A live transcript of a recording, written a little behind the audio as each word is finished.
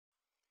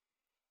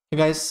Hey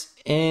guys,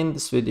 in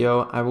this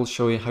video I will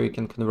show you how you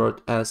can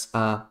convert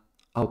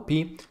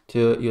SLP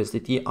to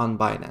USDT on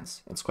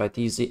Binance. It's quite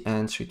easy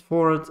and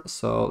straightforward,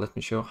 so let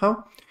me show you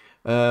how.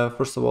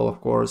 First of all,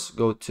 of course,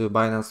 go to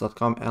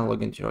Binance.com and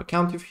log into your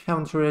account if you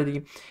haven't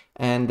already,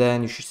 and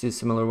then you should see a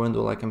similar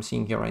window like I'm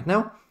seeing here right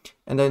now.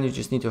 And then you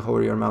just need to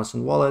hover your mouse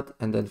on wallet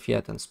and then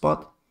fiat and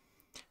spot.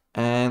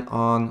 And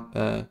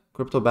on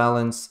crypto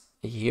balance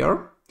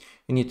here,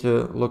 you need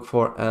to look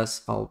for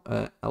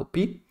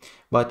SLP,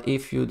 but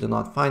if you do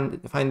not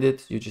find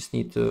it, you just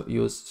need to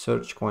use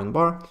search coin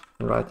bar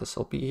and write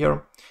SLP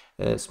here,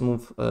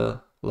 smooth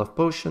love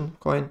potion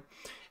coin,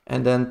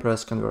 and then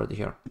press convert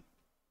here.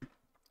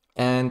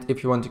 And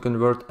if you want to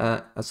convert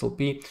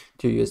SLP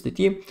to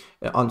USDT,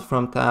 on the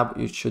from tab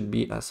it should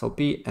be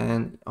SLP,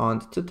 and on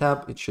the to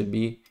tab it should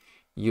be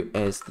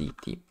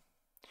USDT.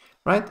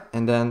 Right,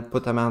 and then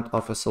put amount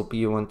of SLP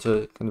you want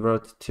to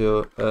convert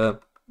to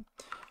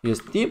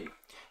USDT,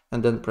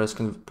 and then press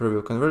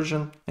preview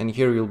conversion, and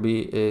here you'll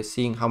be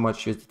seeing how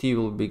much USDT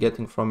you will be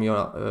getting from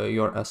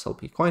your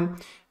SLP coin.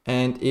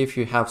 And if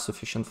you have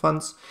sufficient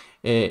funds,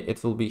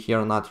 it will be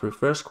here, not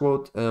refresh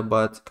quote,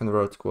 but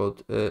convert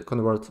quote,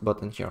 convert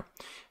button here.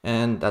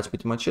 And that's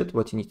pretty much it,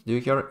 what you need to do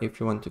here if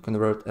you want to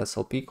convert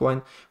SLP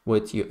coin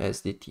with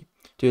USDT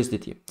to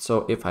USDT.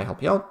 So if I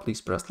help you out,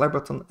 please press like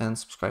button and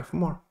subscribe for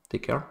more.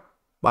 Take care.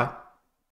 Bye.